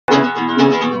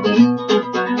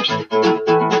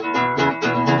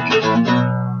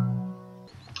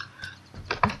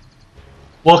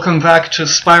Welcome back to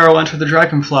Spyro Enter the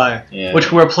Dragonfly,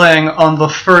 which we're playing on the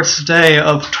first day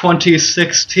of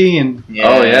 2016. Yeah.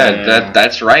 Oh yeah,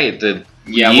 that's right. The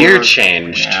year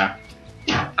changed. Yeah.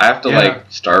 I have to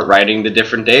start writing the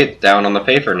different dates down on the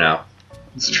paper now.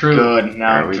 It's true. Good.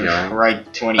 Now we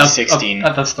write 2016.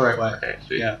 That's the right way. Okay,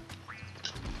 sweet. Yeah.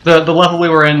 The level we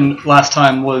were in last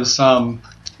time was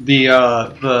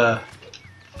the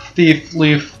Thief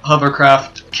Leaf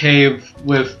hovercraft cave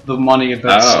with the money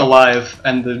that's alive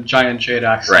and the giant jade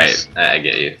axes. Right, I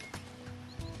get you.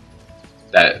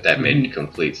 That made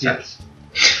complete sense.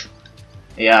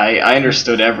 Yeah, I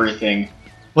understood everything.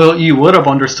 Well, you would have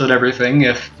understood everything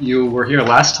if you were here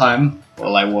last time.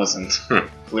 Well, I wasn't.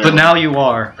 But now you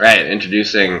are. Right,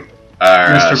 introducing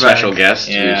our special guest.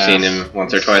 We've seen him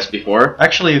once or twice before.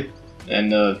 Actually,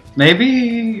 and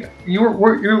maybe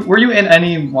were you in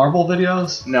any Marvel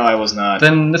videos? No, I was not.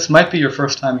 Then this might be your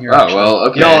first time here. Oh well,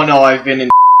 okay. No, I've been in.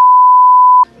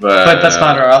 But that's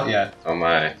not out yet. Oh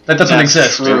my. That doesn't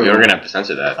exist. You're gonna have to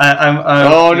censor that.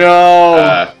 Oh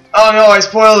no! Oh no! I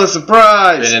spoiled the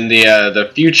surprise. Been in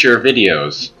the future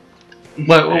videos.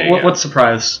 What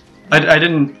surprise? I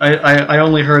didn't. I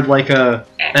only heard like I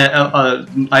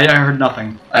heard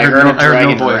nothing. I heard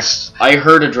no voice. I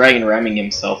heard a dragon ramming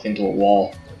himself into a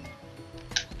wall.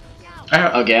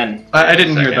 Again. I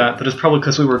didn't hear that. That is probably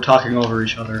because we were talking over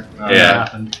each other. Yeah. That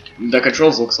happened. The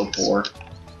controls look so poor.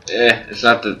 It's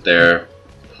not that they're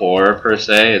poor per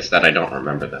se. It's that I don't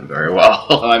remember them very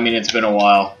well. I mean, it's been a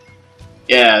while.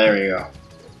 Yeah, there you go.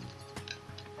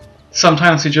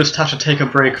 Sometimes you just have to take a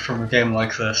break from a game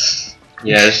like this.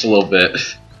 Yeah, just a little bit.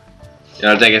 You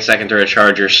know, take a second to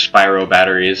recharge your Spyro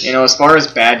batteries. You know, as far as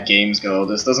bad games go,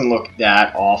 this doesn't look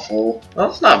that awful. Well,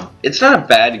 it's not a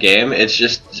bad game. It's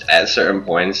just at certain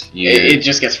points it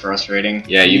just gets frustrating.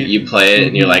 Yeah, you play it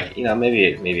and you're like, you know,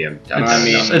 maybe I'm done.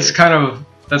 It's kind of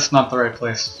that's not the right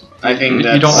place. I think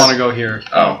you don't want to go here.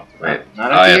 Oh, right.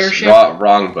 Not at the airship.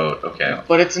 Wrong boat. Okay.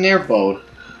 But it's an airboat.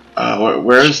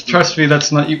 Where's? Trust me,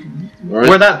 that's not you.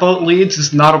 Where that boat leads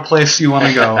is not a place you want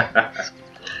to go.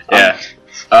 Yeah.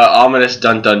 Ominous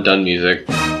dun dun dun music.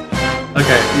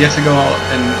 Okay, you have to go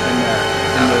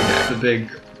in the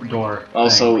big door.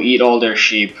 Also, eat all their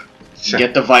sheep.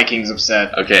 Get the Vikings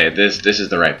upset. Okay, this is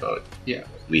the right boat. Yeah.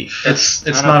 Leaf. It's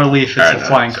not a leaf. It's a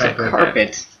flying carpet.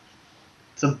 Carpet.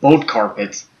 It's a boat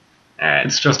carpet. Alright.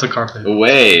 It's just a carpet.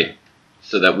 Away,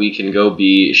 so that we can go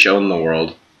be shown the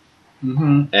world.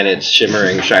 Mm-hmm. And its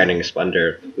shimmering, shining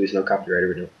splendor. Please, no copyright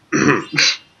original.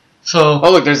 So.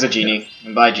 Oh look, there's a genie.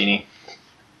 Bye, genie.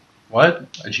 What?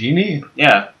 A genie?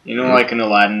 Yeah. You know, like in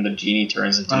Aladdin, the genie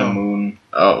turns into the moon.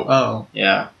 Oh.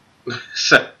 Yeah.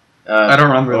 I don't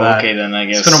remember that. Okay, then I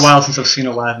guess it's been a while since I've seen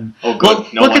Aladdin. Oh,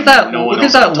 good. Look at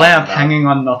that lamp hanging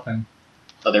on nothing.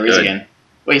 Oh, there he is again.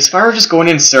 Wait, is Spyro just going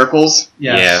in circles?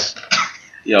 Yes. Yeah.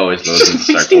 He always goes in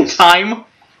circles. Wasting time.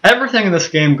 Everything in this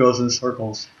game goes in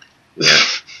circles. Yeah.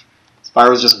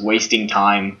 Spyro's just wasting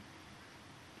time.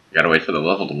 You gotta wait for the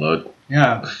level to load.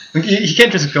 Yeah. You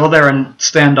can't just go there and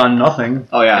stand on nothing.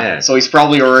 Oh yeah. So he's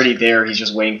probably already there, he's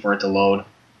just waiting for it to load.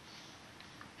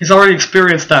 He's already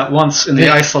experienced that once in the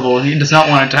ice level, and he does not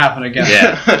want it to happen again.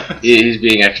 Yeah. He's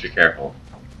being extra careful.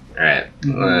 Alright.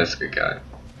 Well, that's a good guy.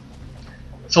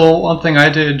 So one thing I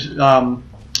did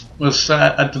was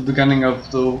at the beginning of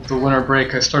the winter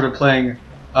break, I started playing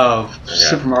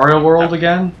Super Mario World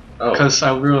again. Because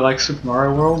I really like Super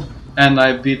Mario World, and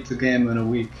I beat the game in a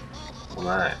week.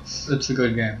 Nice. It's a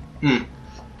good game.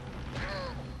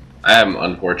 I am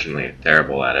unfortunately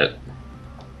terrible at it.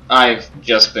 I've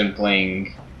just been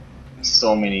playing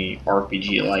so many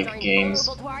RPG-like games.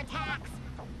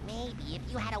 Maybe if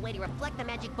you had a way to reflect the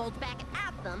magic bolts back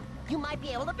at them, you might be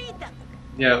able to beat them.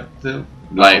 Yeah,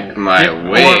 like my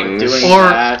wings,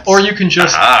 or you can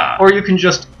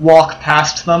just walk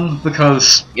past them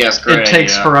because it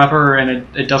takes forever and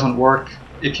it doesn't work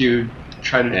if you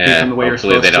try to beat them the way you're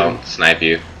supposed to. Hopefully they don't snipe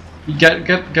you. You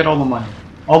get all the money,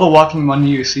 all the walking money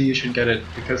you see. You should get it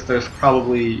because there's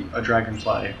probably a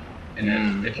dragonfly in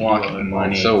it. If you walking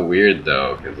money. It's so weird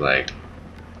though, cause like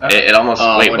it almost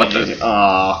what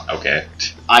the okay.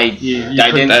 I didn't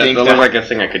think that looked like a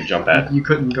thing I could jump at. You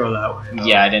couldn't go that way. No.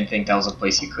 Yeah, I didn't think that was a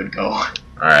place you could go.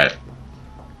 Alright.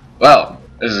 Well,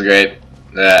 this is great.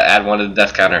 Add one to the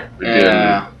death counter.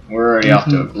 We're already off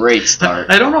to a great start.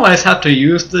 I don't always have to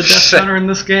use the death counter in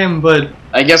this game, but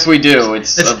I guess we do.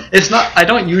 It's not. I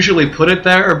don't usually put it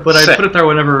there, but I put it there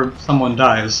whenever someone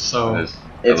dies. So it's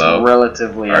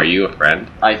relatively. Are you a friend?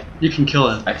 You can kill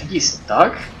it. I think he's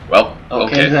stuck. Well,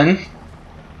 okay then.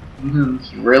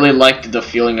 He really liked the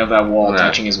feeling of that wall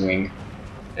touching his wing.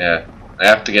 Yeah, I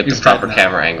have to get the proper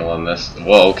camera angle on this.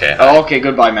 Whoa, okay. Oh, okay,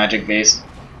 goodbye, magic base.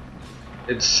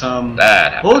 It's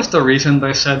That what was the reason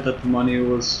they said that the money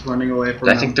was running away from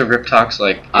I them? think the Riptox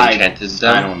like enchanted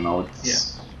them. I don't know.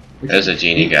 There's a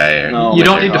genie guy. Or No, you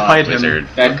don't need to fight him. wizard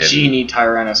That looking genie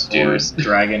Tyrannosaurus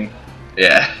dragon.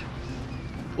 Yeah.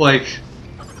 Like,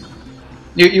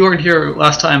 you weren't here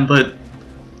last time, but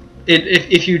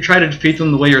if you try to defeat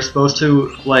them the way you're supposed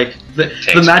to, like the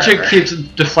magic forever. keeps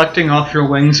deflecting off your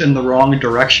wings in the wrong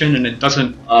direction, and it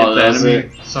doesn't hit the does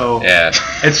enemy. So Yeah.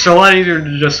 it's a lot easier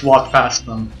to just walk past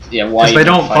them Yeah, why? because they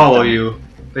even don't fight follow them? you;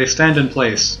 they stand in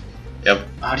place. Yep.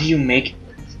 How do you make?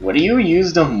 What do you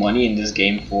use the money in this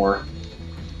game for?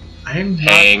 I'm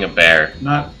Paying a bear.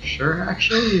 not sure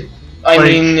actually. I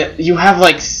Like- mean, you have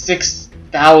like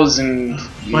 6,000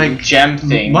 Like, gem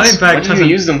things. Money Bag What do you doesn't-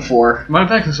 use them for?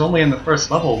 Moneyback was only in the first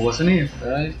level, wasn't he?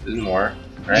 More.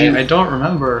 Right? I don't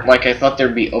remember. Like, I thought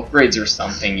there'd be upgrades or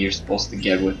something you're supposed to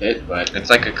get with it, but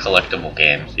It's like a collectible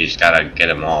game, so you just gotta get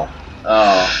them all.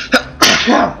 oh,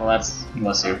 well, that's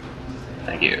bless you.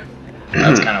 Thank you.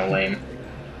 That's kind of lame.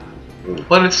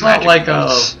 But it's not Magic like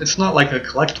bolts. a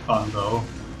collectathon though,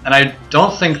 and I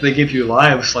don't think they give you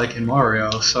lives like in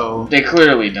Mario. So They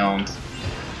clearly don't,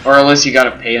 or unless you gotta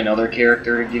pay another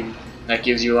character to that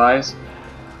gives you lives.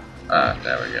 There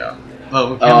we go.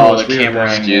 the camera Oh, was the weird camera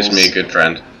there. Excuse me, good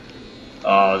friend.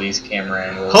 Oh, these camera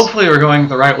angles. Hopefully we're going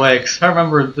the right way, because I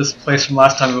remember this place from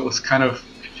last time. It was kind of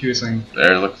confusing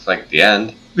There looks like the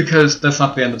end. because that's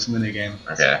not the end of this minigame.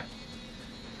 Okay.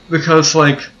 Because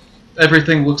like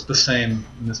everything looks the same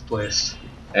in this place.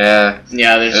 Yeah.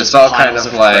 Yeah, there's It's just all piles kind of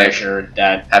of like- treasure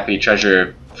that Happy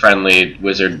treasure, friendly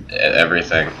wizard,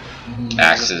 everything.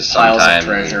 Axes piles of sometimes.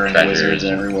 treasure and treasures, wizards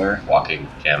everywhere. walking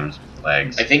gems,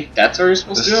 legs. I think that's where you're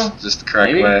supposed This to go. is this the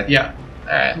correct Maybe? way? Yeah,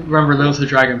 Alright. remember there was a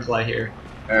dragonfly here,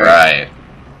 Right.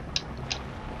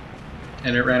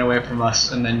 and it ran away from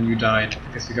us, and then you died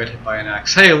because you got hit by an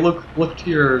axe. Hey, look to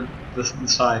your the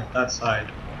side, that side.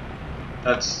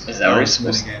 That's Is that where you're this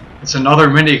supposed minigame. It's another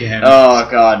minigame. Oh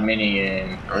god,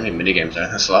 minigame. How many minigames are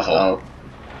in this level? Oh,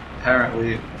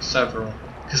 Apparently several.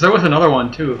 Because there was another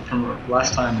one too from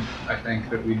last time, I think,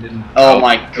 that we didn't. oh Oh,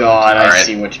 my god, I alright.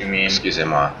 see what you mean. Excuse me.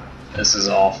 This is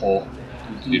awful.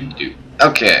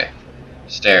 Okay.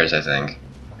 Stairs, I think.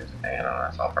 Hang on,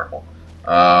 that's all purple.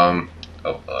 Oh,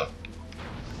 hello.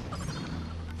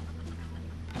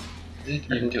 Did it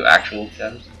turn into actual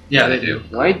gems? Yeah, they do.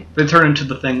 Why They turn into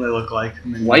the thing they look like.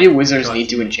 And then why do wizards need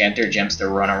to enchant their gems to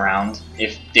run around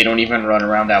if they don't even run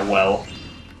around that well?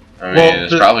 I mean, Well,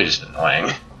 it's probably just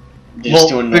annoying. They're just Well,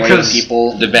 to annoy because-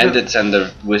 people. The bandits and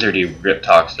the wizardy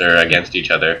Riptox are against each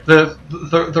other. The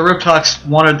Riptox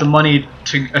wanted the money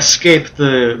to escape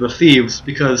the thieves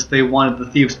because they wanted the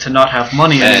thieves to not have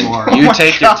money anymore. And you my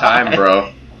take your God. time,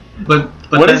 bro. But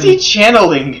What then, is he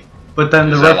channeling? But then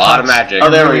the There's a lot of Riptox. magic. Oh,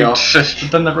 there we go.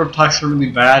 But then the Riptox are really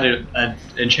bad at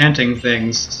enchanting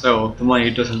things, so the money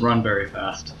doesn't run very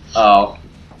fast. Oh.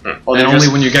 Oh, and they're only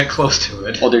just, when you get close to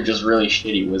it. oh, they're just really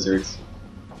shitty wizards.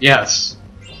 Yes,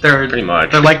 they're Pretty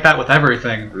much. they're like that with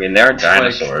everything. I mean, they're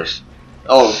dinosaurs.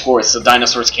 Oh, of course, the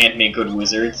dinosaurs can't make good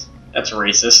wizards. That's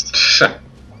racist.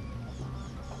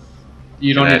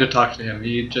 You don't Yeah. need to talk to him.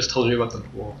 He just told you about the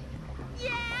pool. Yeah,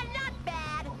 not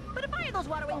bad. But if I had those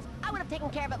water wings, I would have taken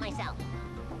care of it myself.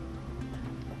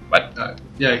 What?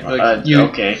 Yeah, like you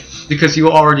okay. because you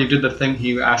already did the thing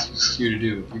he asked you to do.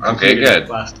 You Okay, completed good. it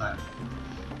last time.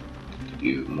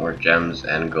 Do more gems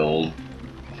and gold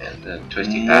and the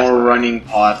twisty path. More running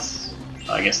pots.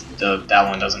 I guess that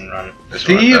one doesn't run. This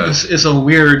one Thieves does. is a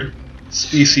weird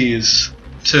species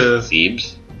to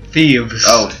Thieves? thieves.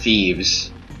 Oh,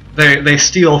 thieves. They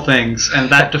steal things, and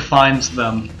that defines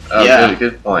them. Oh, Yeah.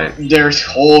 good point. Their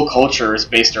whole culture is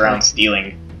based around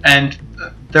stealing. And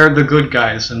they're the good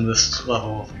guys in this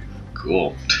level.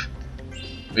 Cool.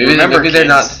 Maybe Remember, they're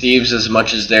not kids. thieves as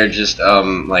much as they're just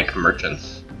like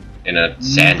merchants in a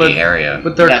sandy But- area.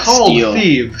 But they're That called steal.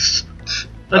 thieves.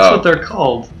 That's Oh. what they're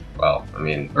called. Well, I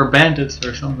mean, Or bandits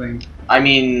or something. I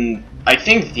mean, I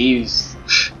think thieves.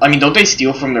 I mean, don't they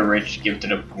steal from the rich, give to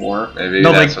the poor? maybe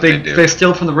No, that's what they do. they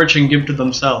steal from the rich and give to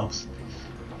themselves.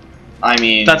 I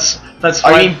mean, That's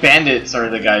why. I mean, bandits are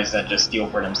the guys that just steal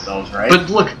for themselves, right? But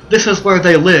look, this is where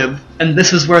they live, and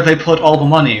this is where they put all the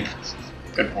money.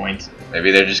 Good point.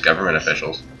 Maybe they're just government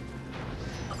officials.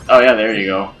 Oh yeah, there you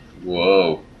go.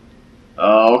 Whoa.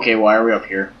 Okay, why are we up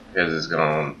here? Because it's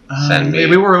gonna send me.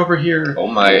 Maybe we're over here Oh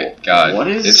my god. What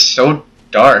is- It's so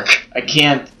dark. I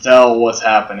can't tell what's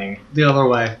happening. the other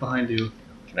way, behind you.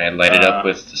 Can I light it up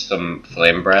with some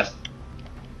flame breath?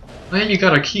 Oh, yeah, you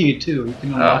got a key too. You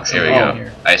can Oh, unlock here we something go.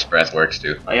 here. Ice breath works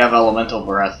too. I have elemental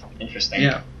breath. Interesting.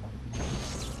 Yeah.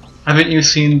 Haven't you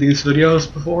seen these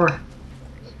videos before?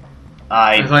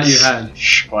 I thought you had.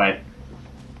 Shh, quiet.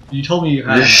 You told me you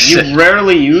had. You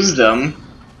rarely use them,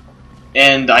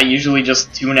 and I usually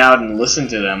just tune out and listen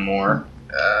to them more.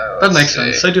 That makes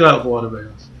sense. I do that with a lot of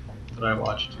videos that I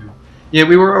watch too. Yeah,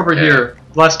 we were over here.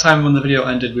 Last time when the video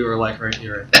ended, we were like right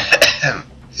here.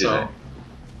 So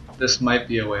this might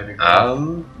be a way to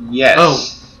go. Yes. Oh,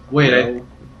 wait.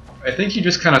 I think you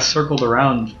just kind of circled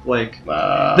around. Like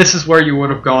this is where you would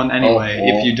have gone anyway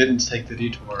if you didn't take the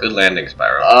detour. Good landing,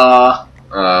 Spyro.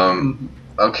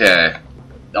 Okay.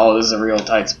 Oh, this is a real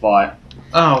tight spot.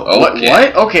 Oh,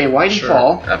 what? Okay, why'd you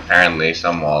fall? Apparently,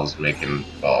 some walls make him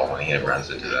fall when he runs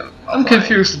into them. I'm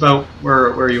confused about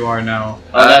where you are now.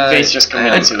 Oh, that face just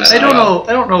committed suicide. I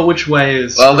don't know which way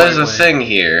is. Well, there's a thing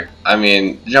here. I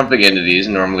mean, jumping into these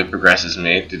normally progresses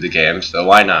me through the game, so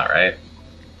why not, right?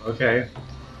 Okay.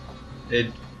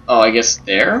 Oh, I guess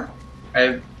there.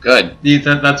 Good.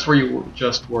 That's where you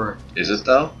just were. Is it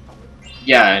though?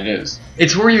 Yeah, it is.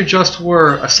 It's where you just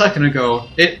were a second ago.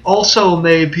 It also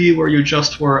may be where you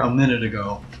just were a minute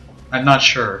ago. I'm not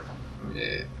sure.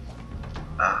 Yeah.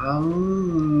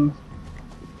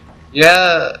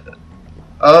 Yeah.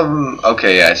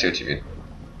 Okay, yeah, I see what you mean.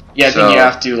 Yeah, I think you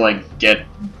have to, like, get...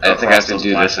 I think I have to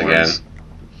do this again.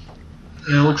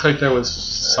 Yeah, it looks like there was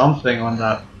something on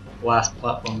that last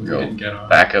platform we didn't get on.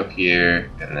 Back up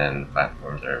here, and then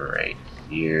platforms are right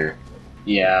here.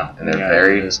 Yeah. And they're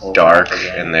very dark,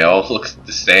 and they all look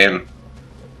the same.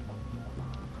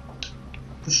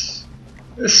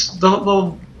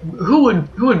 Who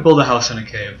would build a house in a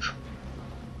cave?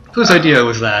 Whose idea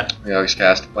was that? We always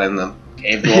cast to blame them.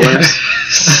 Cave dwellers.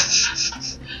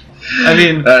 I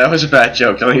mean, that was a bad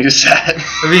joke. Don't use that.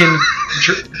 I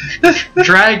mean,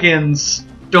 dragons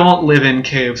don't live in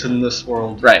caves in this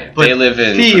world. Right. But they live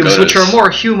in thieves, pagodas. which are more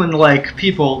human-like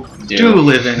people, do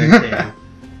live in a cave.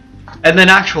 And then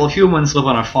actual humans live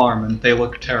on a farm, and they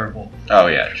look terrible. Oh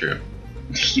yeah, true.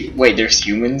 Wait, there's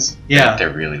humans? Yeah.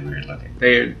 They're really weird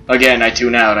looking. Again, I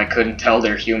tune out. I couldn't tell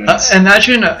they're humans.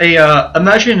 Imagine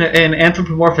an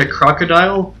anthropomorphic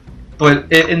crocodile,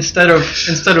 but instead of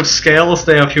scales,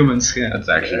 they have human skin. That's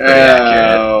actually pretty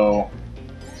accurate.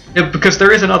 Yeah, because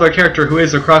there is another character who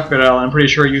is a crocodile, and I'm pretty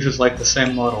sure uses like the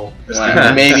same model.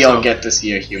 Maybe I'll get to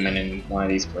see a human in one of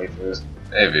these playthroughs.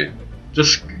 Maybe.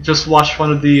 Just watch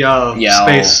one of the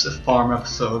Space Farm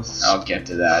episodes. I'll get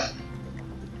to that.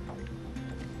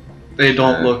 They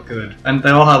don't look good, and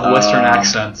they all have Western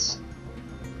accents.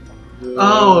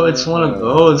 Oh, it's one of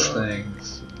those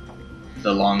things.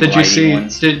 The long. Did you see?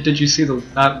 Ones. Did you see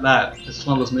that? It's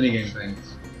one of those minigame things.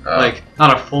 Like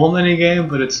not a full minigame,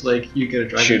 but it's like you get a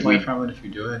dragonfly from it if you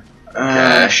do it.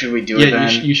 Should we do it then?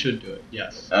 Yeah, you should do it.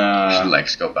 Yes. We should like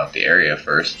scope out the area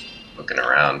first, looking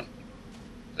around.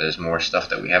 There's more stuff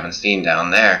that we haven't seen down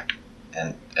there,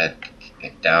 and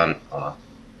down. Hold on.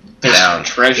 There's down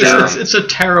treasure. It's a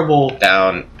terrible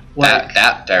down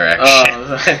that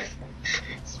direction.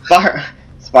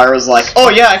 Spyro's like, oh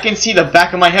yeah, I can see the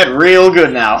back of my head real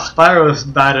good now. Spyro's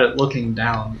bad at looking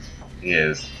down. He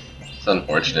is. It's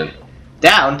unfortunate.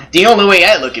 Down? The only way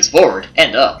I look is forward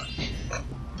and up.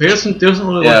 He doesn't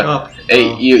really look up.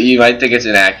 Hey, you might think it's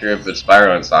inaccurate, but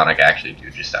Spyro and Sonic actually do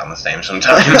just sound the same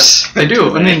sometimes. They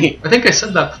do. I mean, I think I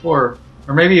said that before,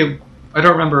 or maybe I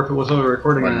don't remember if it was over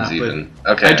recording or not.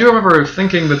 But okay. I do remember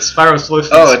thinking that Spyro's voice.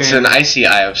 Oh, it's an icy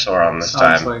eye of Sauron this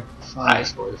time. Sounds like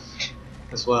Sonic's voice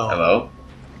as well. Hello.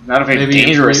 Not a very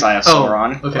dangerous eye of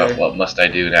Sauron. Okay. What must I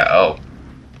do now? Oh.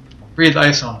 Breathe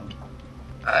ice on him.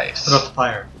 Ice. Put out the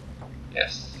fire.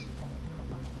 Yes.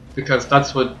 Because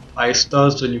that's what ice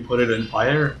does when you put it in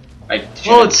fire.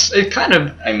 Well, it kind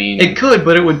of. I mean, it could,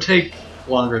 but it would take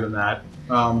longer than that.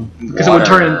 Because it would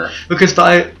turn because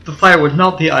the fire would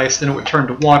melt the ice, then it would turn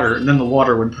to water, and then the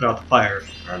water would put out the fire.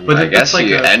 But I guess like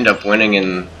you end up winning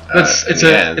in.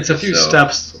 It's a few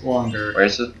steps longer.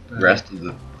 Where's the rest of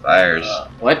the fires?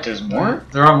 What? There's more?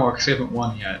 There are more because we haven't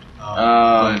won yet.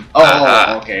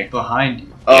 Okay. Behind you.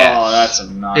 Oh, that's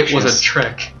obnoxious. It was a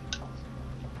trick.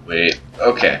 Wait.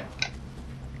 Okay.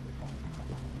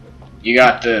 You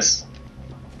got this.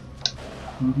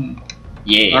 Mm-hmm.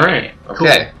 Yeah. All right.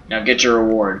 Okay. Cool. Now get your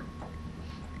reward.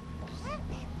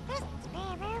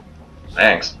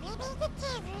 Thanks.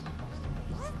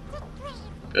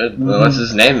 Good. Well, what's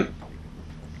his name?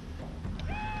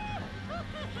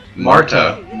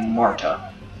 Marta.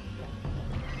 Marta.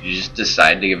 You just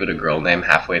decide to give it a girl name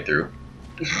halfway through.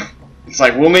 It's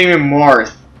like, we'll name him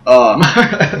Marth.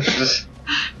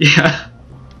 Yeah.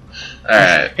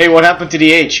 Alright. Hey, what happened to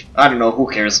the H? I don't know, who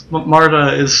cares?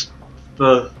 Marta is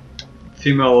the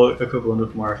female equivalent of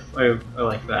Marth. I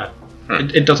like that.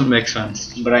 It doesn't make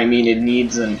sense. But I mean, it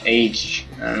needs an H.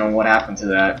 I don't know what happened to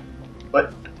that.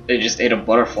 But They just ate a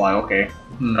butterfly. Okay.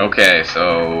 Okay,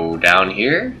 so down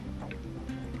here?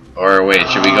 Or wait,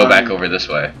 should we go back over this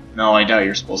way? No, I doubt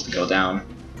you're supposed to go down.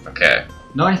 Okay.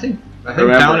 No, I think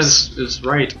Remember, down is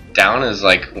right. Down is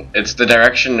like it's the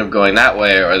direction of going that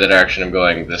way or the direction of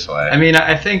going this way. I mean,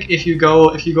 I think if you go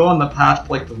on the path,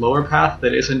 like the lower path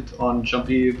that isn't on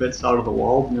jumpy bits out of the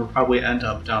wall, then you'll probably end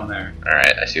up down there.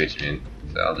 Alright, I see what you mean.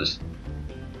 So I'll just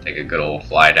take a good old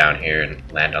fly down here and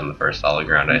land on the first solid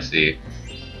ground I see.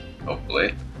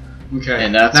 Hopefully. Okay.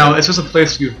 And that's now, is this a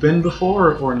place you've been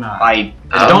before or not? I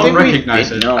don't think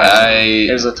recognize it. No. I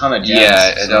There's a ton of gems.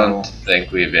 Yeah, I so- don't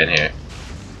think we've been here.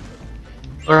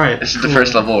 Alright. This is the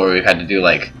first level where we've had to do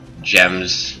like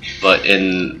gems, but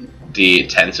in the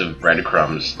tense of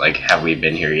breadcrumbs. Like, have we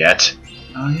been here yet?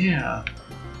 Oh yeah.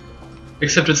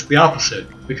 Except it's the opposite,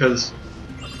 because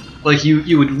like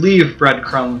you would leave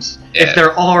breadcrumbs. Yeah. If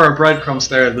there are breadcrumbs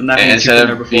there, then that And means you've instead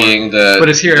been there of before. being the But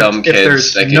it's here, dumb if kids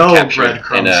there's that get no captured in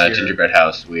breadcrumbs a here. gingerbread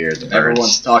house, we're the birds.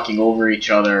 Everyone's talking over each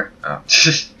other. Oh.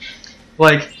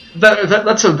 Like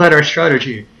that's a better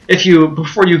strategy. If you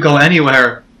before you go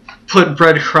anywhere, put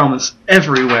breadcrumbs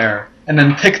everywhere and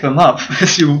then pick them up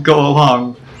as you go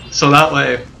along. So that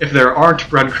way, if there aren't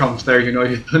breadcrumbs there, you know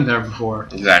you've been there before.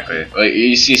 Exactly. Well,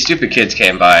 you see, stupid kids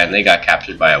came by and they got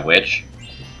captured by a witch.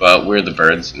 But we're the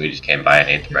birds and we just came by and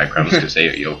ate the breadcrumbs because they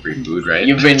free food, right?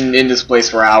 You've been in this place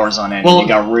for hours on end. Well, and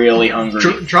you got really hungry.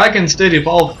 Dragons did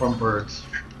evolve from birds.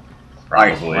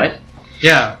 Probably. What?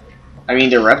 Yeah. I mean,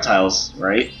 they're reptiles,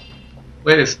 right?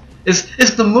 Wait,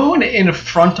 is the moon in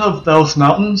front of those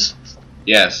mountains?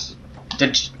 Yes. The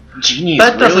genie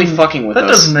That is really doesn't- fucking with That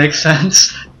us. doesn't make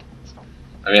sense.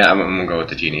 I mean, I'm gonna go with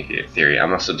the genie theory. I'm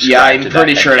gonna subscribe Yeah, to I'm that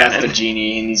pretty sure that's canon. the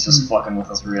genie, and he's just fucking with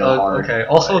us real Oh, hard. okay.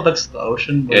 Also, that's the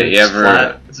ocean. But Yeah, you it's ever-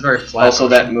 flat. It's very flat. Also,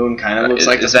 ocean. that moon kind of looks Is-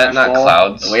 like is the that not Snowfall,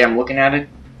 clouds? The way I'm looking at it.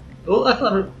 Well, I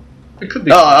thought it could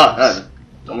be. Oh, clouds.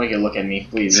 don't make it look at me,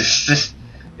 please.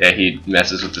 Yeah, he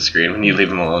messes with the screen when you leave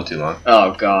him alone too long.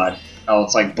 Oh god. Oh,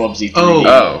 it's like Bubsy 3D.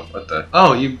 Oh, what the?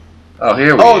 Oh, you. Oh,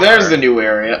 here we Oh, are. there's the new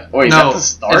area. Wait, is No, that the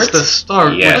start? it's the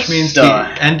start, Yes. which means Duh.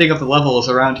 the ending of the level is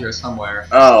around here somewhere.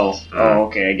 Oh,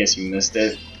 okay. I guess you missed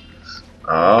it.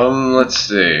 Let's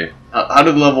see. How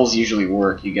do the levels usually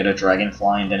work? You get a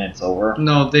dragonfly and then it's over.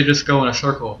 No, they just go in a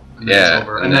circle. And then Yeah, it's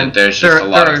over. and then there's just a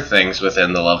lot there of things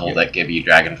within the level that give you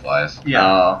dragonflies.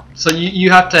 Yeah. So you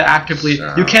have to actively.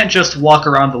 So- You can't just walk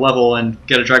around the level and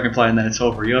get a dragonfly and then it's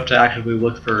over. You have to actively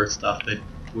look for stuff that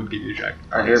would give you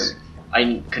dragonflies. Are there?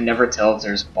 I could never tell if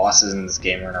there's bosses in this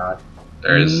game or not.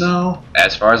 There's, No.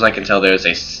 as far as I can tell, there's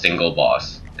a single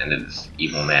boss, and it's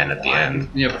Evil Man at the end.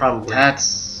 Yeah, probably.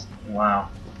 That's wow.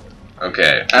 Okay.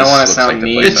 I don't this wanna looks sound like the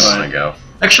mean, place I but- want to go.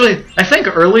 Actually, I think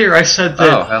earlier I said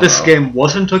Oh, that this hello. game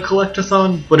wasn't a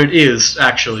collectathon, but it is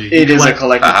actually. It You is a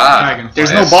collect collectathon. Aha! dragonflies.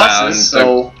 There's no That bosses, sounds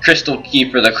so the crystal key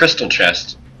for the crystal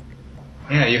chest.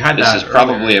 Yeah, you had This that. is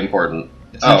probably earlier. important.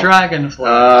 It's a dragonfly.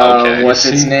 Okay. what's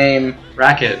You its see- name?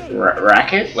 Racket.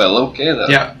 Racket? Well, okay then.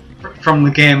 Yeah, from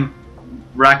the game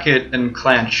Racket and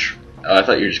Clanch. Oh, I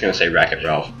thought you were just gonna say Wreck-It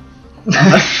Ralph.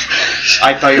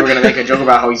 I thought you were gonna make a joke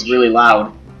about how he's really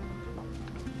loud,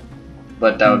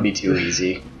 but that would be too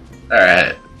easy. All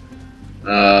right.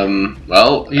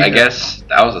 Well, Yeah. I guess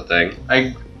that was a thing.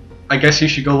 I guess you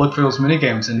should go look for those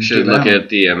minigames and We should do look them. at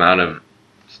the amount of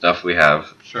stuff we have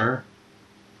Sure.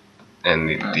 and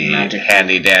the Magic.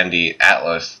 handy dandy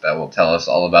atlas that will tell us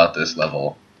all about this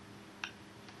level.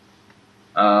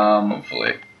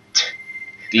 Hopefully.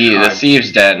 The God.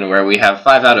 Thieves' Den, where we have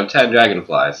 5 out of 10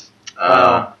 dragonflies.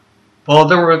 Wow. Well,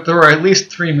 there were at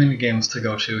least 3 minigames to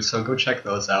go to, so go check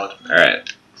those out. Alright.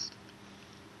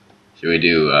 Should we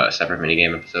do separate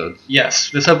minigame episodes? Yes,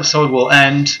 this episode will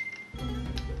end